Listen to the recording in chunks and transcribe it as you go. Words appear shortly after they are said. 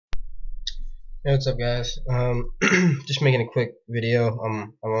Hey, what's up, guys? Just making a quick video.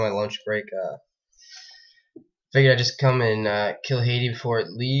 I'm on my lunch break. Figured I'd just come and kill Haiti before it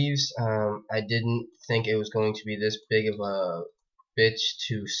leaves. I didn't think it was going to be this big of a bitch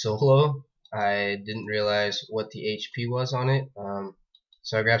to solo. I didn't realize what the HP was on it.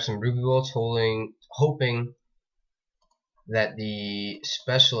 So I grabbed some ruby bolts, hoping that the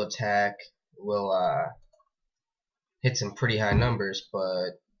special attack will hit some pretty high numbers,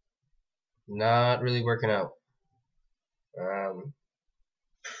 but not really working out. Um,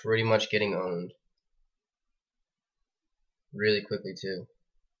 Pretty much getting owned. Really quickly too.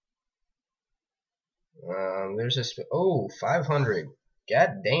 There's this. Oh, 500.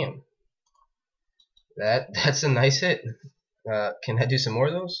 God damn. That's a nice hit. Can I do some more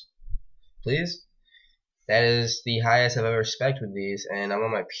of those, please? That is the highest I've ever spec'd with these, and I'm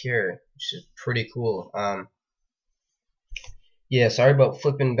on my pure, which is pretty cool. Yeah, sorry about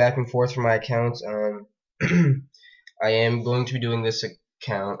flipping back and forth from my accounts. I am going to be doing this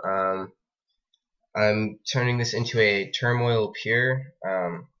account. I'm turning this into a Turmoil pure.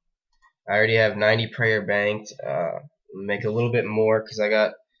 I already have 90 prayer banked. Make a little bit more because I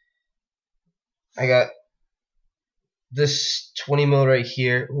got this 20 mil right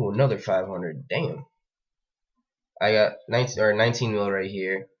here. Ooh, another 500. Damn. I got 19 mil right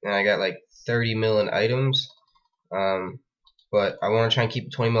here, and I got like 30 mil in items. But I want to try and keep a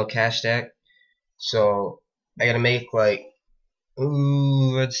 20 mil cash stack. So I gotta make like,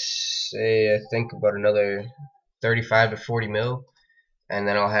 let's say I think about another 35 to 40 mil, and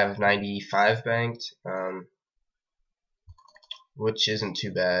then I'll have 95 banked, which isn't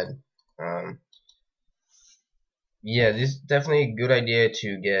too bad. Um, Yeah, this is definitely a good idea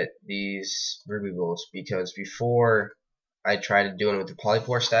to get these ruby bolts because before I tried doing it with the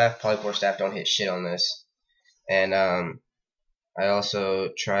polypore staff don't hit shit on this. And I also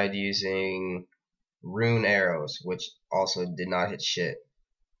tried using rune arrows, which also did not hit shit.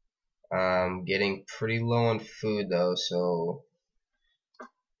 Getting pretty low on food though, so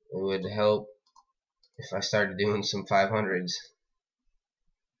it would help if I started doing some 500s.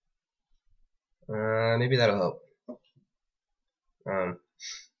 Maybe that'll help. Um,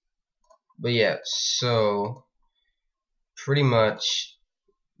 but yeah, so pretty much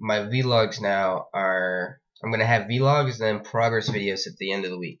my vlogs now are I'm gonna have vlogs and then progress videos at the end of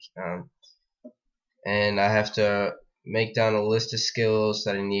the week, and I have to make down a list of skills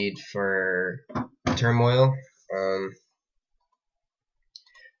that I need for Turmoil.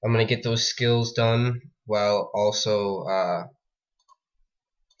 I'm gonna get those skills done while also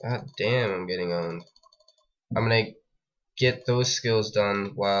God damn, I'm getting owned. I'm gonna get those skills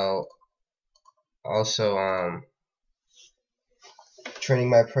done while also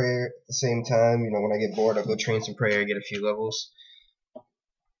training my prayer at the same time. You know, when I get bored, I'll go train some prayer, get a few levels.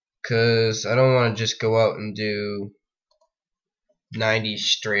 Cause I don't want to just go out and do 90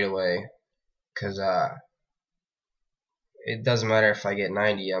 straight away. Cause it doesn't matter if I get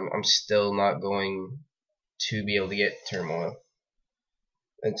 90. I'm still not going to be able to get Turmoil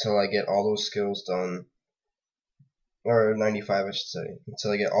until I get all those skills done, or 95 I should say.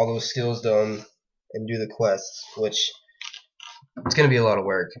 Until I get all those skills done and do the quests, which it's gonna be a lot of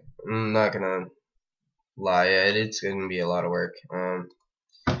work. I'm not gonna lie, it's gonna be a lot of work. And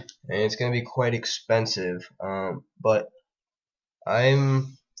it's gonna be quite expensive. But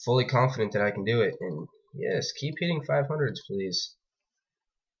I'm fully confident that I can do it. And yes, keep hitting 500s, please.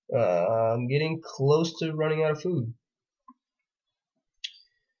 I'm getting close to running out of food.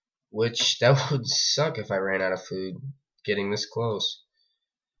 Which, that would suck if I ran out of food getting this close.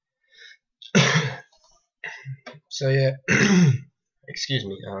 So yeah, excuse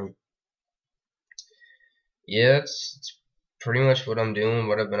me. Yeah, it's pretty much what I'm doing,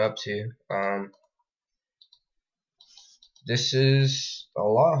 what I've been up to. This is a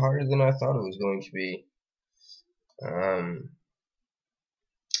lot harder than I thought it was going to be. Um,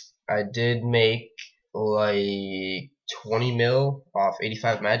 I did make like 20 mil off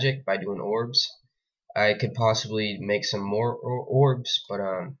 85 magic by doing orbs. I could possibly make some more orbs, but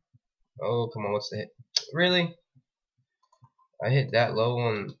oh come on, what's the hit? Really? I hit that low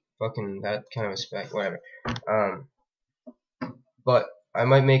on fucking that kind of a spec, whatever. Um, but I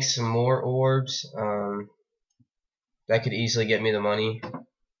might make some more orbs. That could easily get me the money.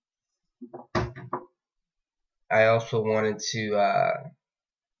 I also wanted to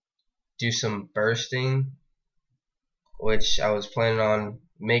do some bursting, which I was planning on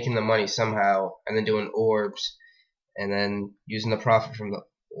making the money somehow, and then doing orbs, and then using the profit from the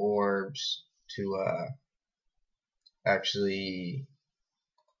orbs to actually,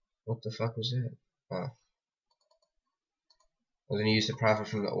 what the fuck was that? Oh, was gonna use the profit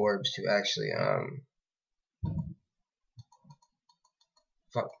from the orbs to actually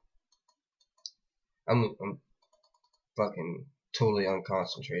fuck. I'm fucking totally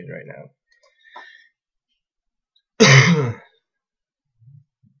unconcentrated right now.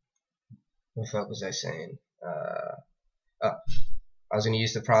 What the fuck was I saying? I was gonna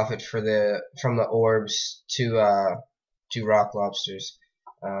use the profit from the orbs to do rock lobsters,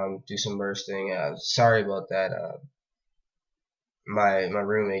 do some bursting. Sorry about that. My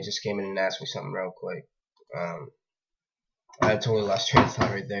roommate just came in and asked me something real quick. I totally lost train of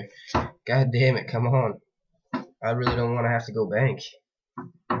thought right there. God damn it! Come on. I really don't want to have to go bank.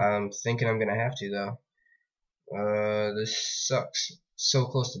 I'm thinking I'm gonna have to though. This sucks. So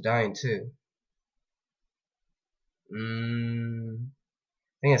close to dying too. I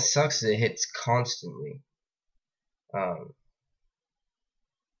think it sucks that it hits constantly.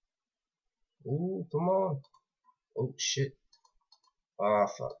 Ooh, come on. Oh shit. Oh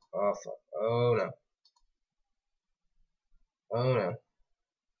fuck. Oh fuck. Oh no. Oh no.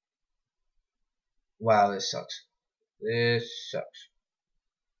 Wow, this sucks. This sucks.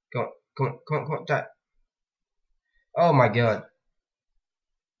 Come on. Come on. Come on. Come on. Die. Oh my god.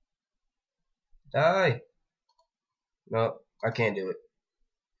 Die. No, I can't do it.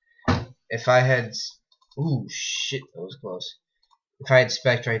 If I had... Ooh, shit. That was close. If I had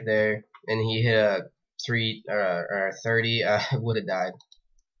Spect right there, and he hit a 30, I would have died.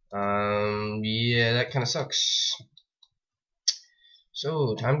 Yeah, that kind of sucks.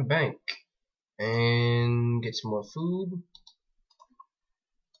 So, time to bank. And get some more food.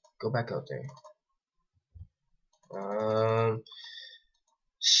 Go back out there.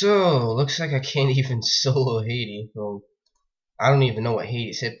 So, looks like I can't even solo Haiti. Well, I don't even know what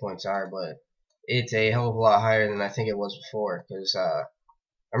Haiti's hit points are, but it's a hell of a lot higher than I think it was before. Because I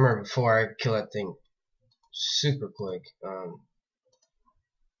remember before I could kill that thing super quick.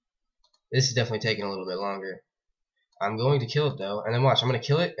 This is definitely taking a little bit longer. I'm going to kill it though, and then watch. I'm going to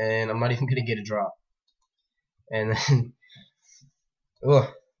kill it, and I'm not even going to get a drop. And then,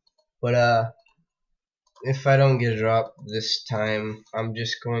 ugh. But if I don't get a drop this time, I'm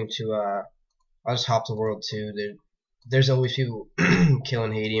just going to I'll just hop to World 2. There's always people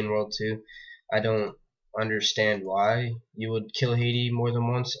killing Haiti in World 2. I don't understand why you would kill Haiti more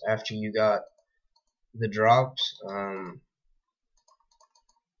than once after you got the drops.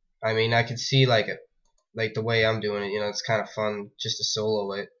 I mean, I could see like the way I'm doing it. You know, it's kind of fun just to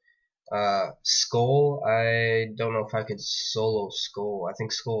solo it. Skull, I don't know if I could solo Skull. I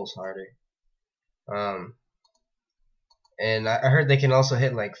think Skull's harder. And I heard they can also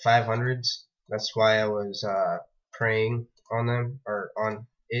hit like 500s. That's why I was praying on them or on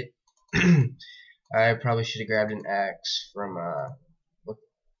it. I probably should have grabbed an axe from I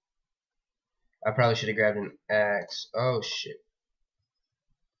probably should have grabbed an axe. Oh shit.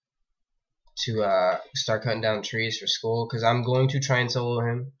 To start cutting down trees for Skull, because I'm going to try and solo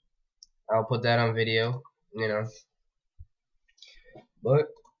him. I'll put that on video, you know. But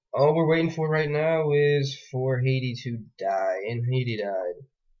all we're waiting for right now is for Haiti to die, and Haiti died.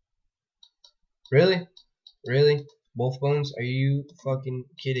 Really? Really? Wolf bones? Are you fucking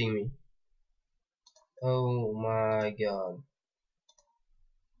kidding me? Oh my god.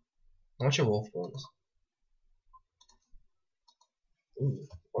 How much are wolf bones? Ooh,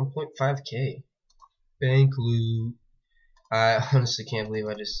 1.5k. Bank loot. I honestly can't believe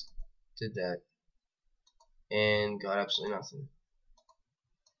I just did that and got absolutely nothing.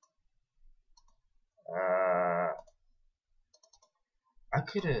 I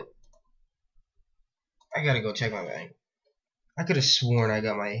could've. I gotta go check my bank. I could've sworn I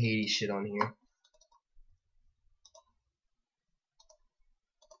got my Haiti shit on here.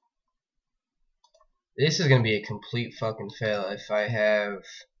 This is gonna be a complete fucking fail if I have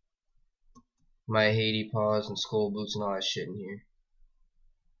my Haiti paws and skull boots and all that shit in here.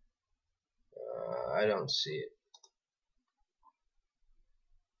 I don't see it.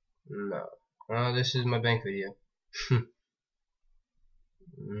 No. This is my bank video.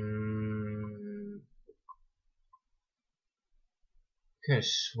 Could have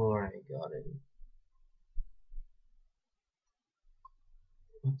sworn I got it.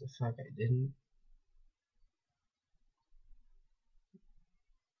 What the fuck? I didn't.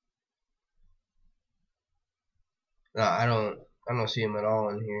 No, I don't see him at all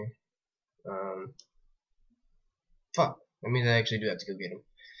in here. Fuck. That means I actually do have to go get him.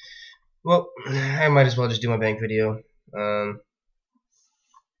 Well, I might as well just do my bank video.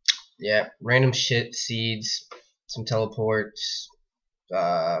 Yeah, random shit, seeds, some teleports,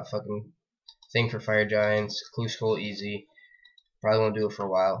 fucking thing for fire giants, clue scroll easy. Probably won't do it for a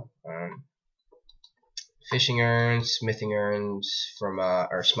while. fishing urns, smithing urns from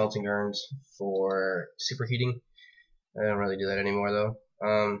or smelting urns for superheating. I don't really do that anymore though.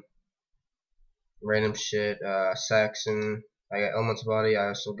 Random shit. Saxon. I got Elemental Body. I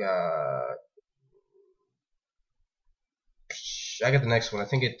also got. I got the next one. I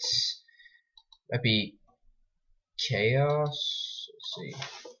think it's might be Chaos. Let's see.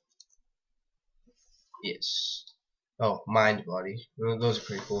 Yes. Oh, Mind Body. Those are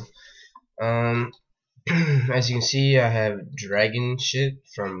pretty cool. As you can see, I have dragon shit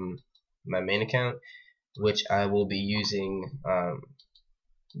from my main account, which I will be using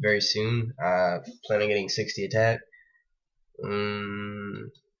very soon. Plan on getting 60 attack.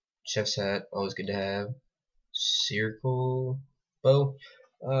 Chef's hat, always good to have. Circle bow.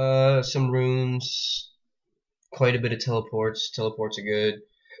 Some runes. Quite a bit of teleports. Teleports are good.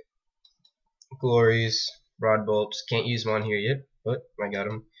 Glories. Rod bolts. Can't use them on here yet, but I got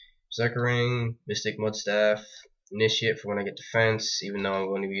them. Berserker ring. Mystic mudstaff. Initiate for when I get defense, even though I'm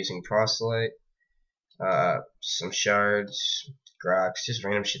going to be using proselyte. Some shards. Grox. Just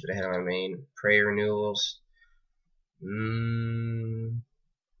random shit that I had on my main. Prayer renewals.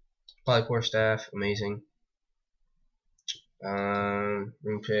 Polypore staff, amazing.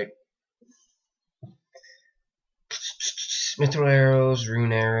 Rune pick. Mithril arrows,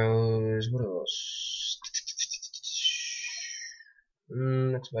 rune arrows, what else?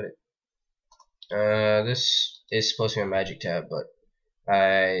 That's about it. This is supposed to be a magic tab, but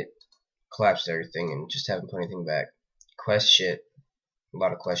I collapsed everything and just haven't put anything back. Quest shit. A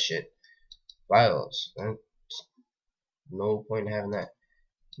lot of quest shit. Vials. No point in having that.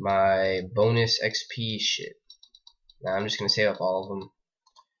 My bonus XP shit. Now I'm just gonna save up all of them.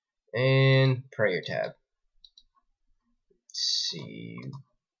 And prayer tab. Let's see.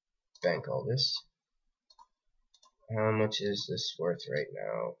 Bank all this. How much is this worth right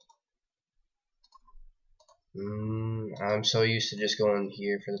now? I'm so used to just going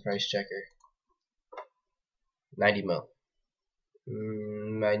here for the price checker. 90 mil.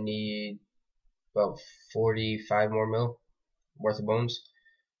 I need about 45 more mil worth of bones.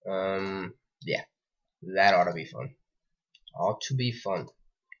 Yeah, that ought to be fun. Ought to be fun.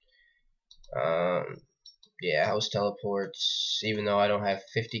 Yeah, house teleports. Even though I don't have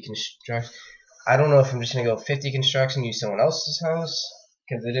 50 construct, I don't know if I'm just gonna go 50 construction, use someone else's house,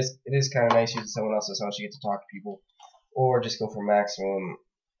 because it is kind of nice using someone else's house. You get to talk to people, or just go for maximum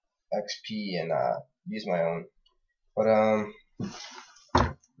XP and use my own. But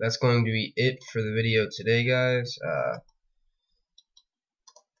that's going to be it for the video today, guys.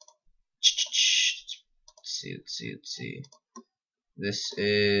 Let's see. This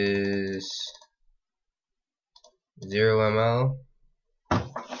is 0 ml.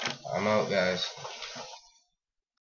 I'm out, guys.